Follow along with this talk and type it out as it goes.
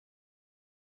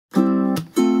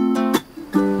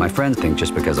My friends think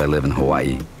just because I live in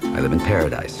Hawaii, I live in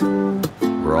paradise.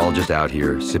 We're all just out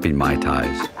here sipping Mai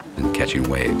Tais and catching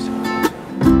waves.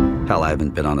 Hell, I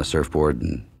haven't been on a surfboard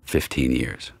in 15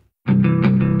 years.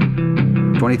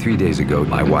 23 days ago,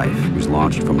 my wife was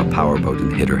launched from a powerboat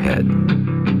and hit her head.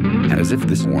 And as if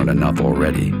this weren't enough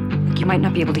already. You might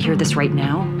not be able to hear this right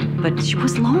now, but she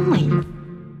was lonely.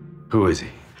 Who is he?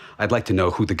 I'd like to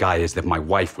know who the guy is that my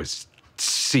wife was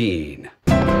seeing.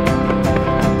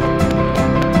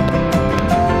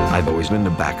 I've always been the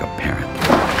backup parent.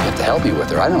 I have to help you with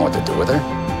her. I don't know what to do with her.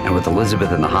 And with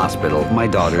Elizabeth in the hospital, my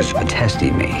daughter's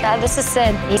testing me. Dad, this is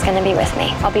Sid. He's gonna be with me.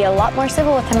 I'll be a lot more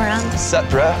civil with him around. Sup,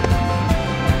 bro?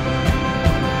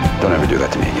 Don't ever do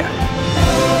that to me again.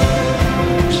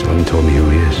 Still haven't told me who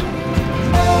he is.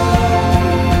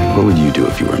 What would you do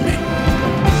if you were me?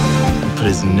 Put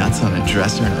his nuts on a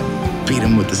dresser and I'd beat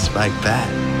him with the spiked bat.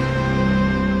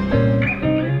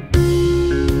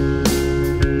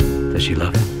 Does she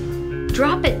love him?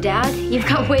 Drop it, Dad. You've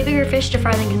got way bigger fish to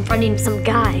fry than confronting some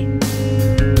guy.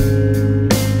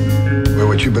 Well,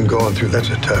 what you've been going through, that's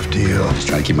a tough deal. Just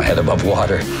trying to keep my head above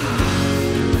water.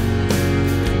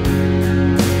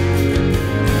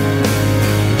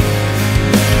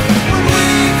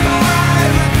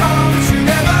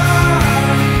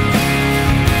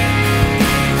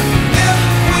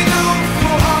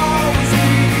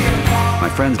 My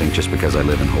friends think just because I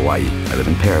live in Hawaii, I live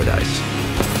in paradise.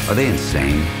 Are they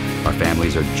insane? Our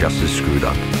families are just as screwed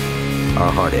up.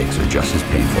 Our heartaches are just as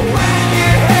painful.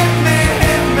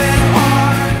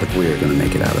 But we're gonna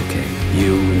make it out okay.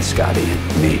 You and Scotty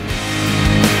and me.